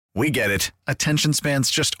We get it. Attention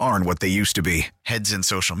spans just aren't what they used to be. Heads in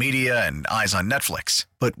social media and eyes on Netflix.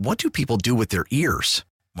 But what do people do with their ears?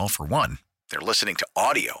 Well, for one, they're listening to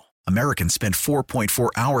audio. Americans spend 4.4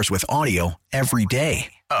 hours with audio every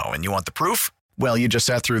day. Oh, and you want the proof? Well, you just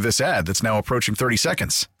sat through this ad that's now approaching 30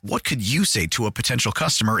 seconds. What could you say to a potential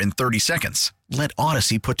customer in 30 seconds? Let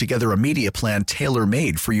Odyssey put together a media plan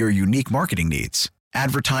tailor-made for your unique marketing needs.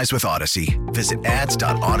 Advertise with Odyssey. Visit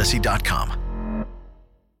ads.odyssey.com.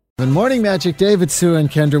 Good morning, Magic. David, Sue,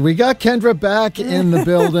 and Kendra. We got Kendra back in the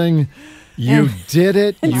building. You did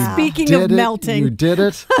it. And you speaking did of it. melting. You did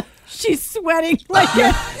it. She's sweating like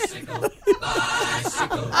a...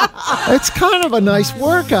 It's kind of a nice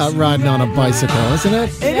workout riding on a bicycle, isn't it?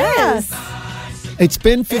 It is. It's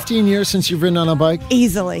been 15 years since you've ridden on a bike?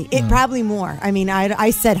 Easily. It probably more. I mean,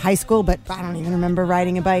 I said high school, but I don't even remember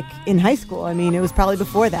riding a bike in high school. I mean, it was probably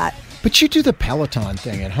before that. But you do the Peloton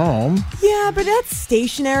thing at home. Yeah, but that's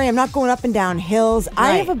stationary. I'm not going up and down hills. Right.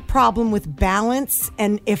 I have a problem with balance,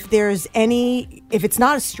 and if it's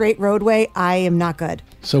not a straight roadway, I am not good.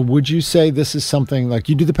 So would you say this is something like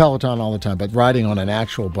you do the Peloton all the time, but riding on an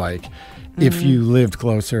actual bike, if you lived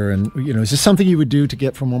closer and, is this something you would do to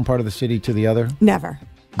get from one part of the city to the other? Never.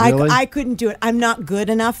 Really? I couldn't do it. I'm not good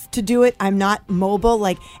enough to do it. I'm not mobile.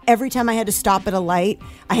 Like every time I had to stop at a light,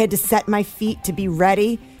 I had to set my feet to be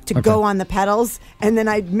ready to go on the pedals, and then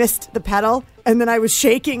I missed the pedal, and then I was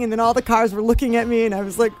shaking, and then all the cars were looking at me, and I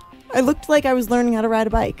was like, I looked like I was learning how to ride a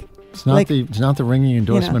bike. It's not the ringing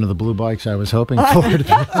endorsement of the blue bikes I was hoping for. To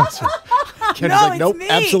be honest. No, nope, me.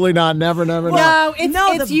 absolutely not. Never. No,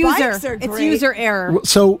 it's the user. bikes are It's great. user error.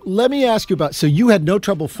 So let me ask you so you had no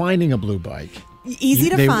trouble finding a blue bike. Easy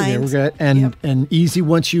to find. They were good. And easy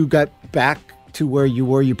once you got back to where you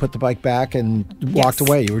were, you put the bike back and walked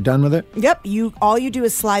away. You were done with it? Yep. All you do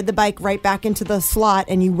is slide the bike right back into the slot,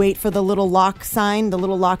 and you wait for the little lock sign, the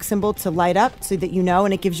little lock symbol to light up so that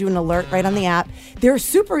and it gives you an alert right on the app. They're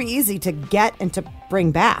super easy to get and to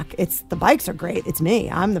bring back. The bikes are great. It's me.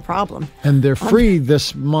 I'm the problem. And they're free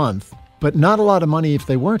this month, but not a lot of money if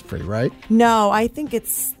they weren't free, right? No, I don't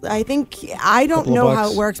know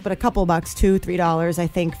how it works, but a couple bucks, $2, $3, I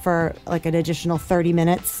think, for like an additional 30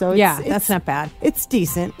 minutes. So that's not bad. It's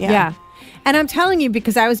decent. Yeah. And I'm telling you,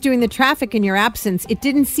 because I was doing the traffic in your absence, it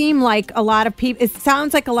didn't seem like a lot of people, it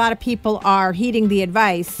sounds like a lot of people are heeding the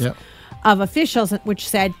advice of officials, which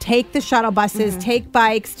said, take the shuttle buses, take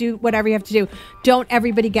bikes, do whatever you have to do. Don't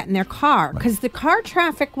everybody get in their car. Because the car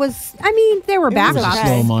traffic was, there were It was a backups.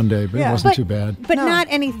 slow Monday, but it wasn't too bad. But not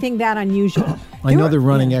anything that unusual. I know they're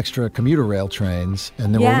running extra commuter rail trains,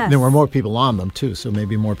 and there were more people on them, too, so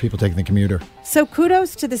maybe more people taking the commuter. So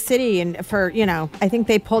kudos to the city and for, I think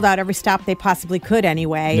they pulled out every stop they possibly could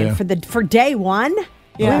anyway. Yeah. And for day one,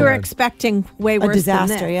 we were expecting way worse A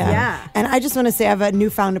disaster, than this. yeah. And I just want to say I have a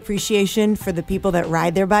newfound appreciation for the people that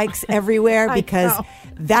ride their bikes everywhere because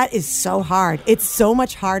that is so hard. It's so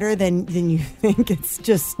much harder than you think. It's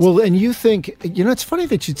just... Well, and you think, it's funny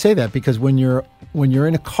that you'd say that because when you're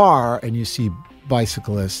in a car and you see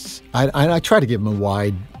bicyclists, I try to give them a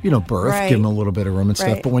wide, berth, give them a little bit of room and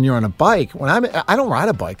stuff. But when you're on a bike, I don't ride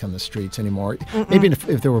a bike on the streets anymore. Maybe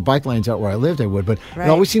if there were bike lanes out where I lived, I would. But it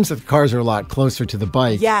always seems that the cars are a lot closer to the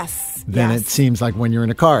bike. Than it seems like when you're in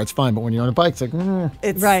a car, it's fine. But when you're on a bike, it's like,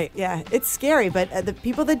 It's right. Yeah, it's scary. But the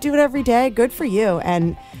people that do it every day, good for you.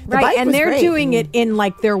 And the bike and was they're great. doing it in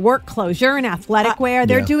like their work clothes. You're in athletic wear.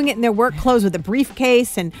 They're doing it in their work clothes with a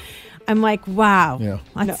briefcase and. I'm like, wow. Yeah.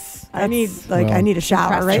 I need a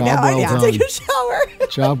shower right now. I need to take a shower.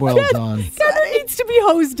 Job well done. Kendra needs to be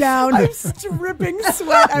hosed down. I'm dripping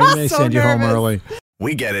sweat. We may send you home early.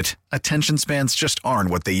 We get it. Attention spans just aren't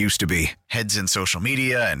what they used to be. Heads in social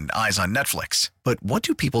media and eyes on Netflix. But what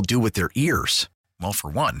do people do with their ears? Well, for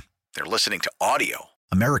one, they're listening to audio.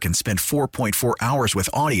 Americans spend 4.4 hours with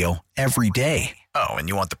audio every day. Oh, and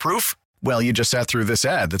you want the proof? Well, you just sat through this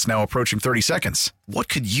ad that's now approaching 30 seconds. What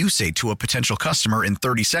could you say to a potential customer in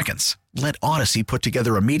 30 seconds? Let Odyssey put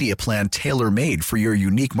together a media plan tailor-made for your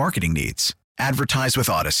unique marketing needs. Advertise with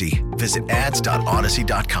Odyssey. Visit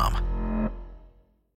ads.odyssey.com.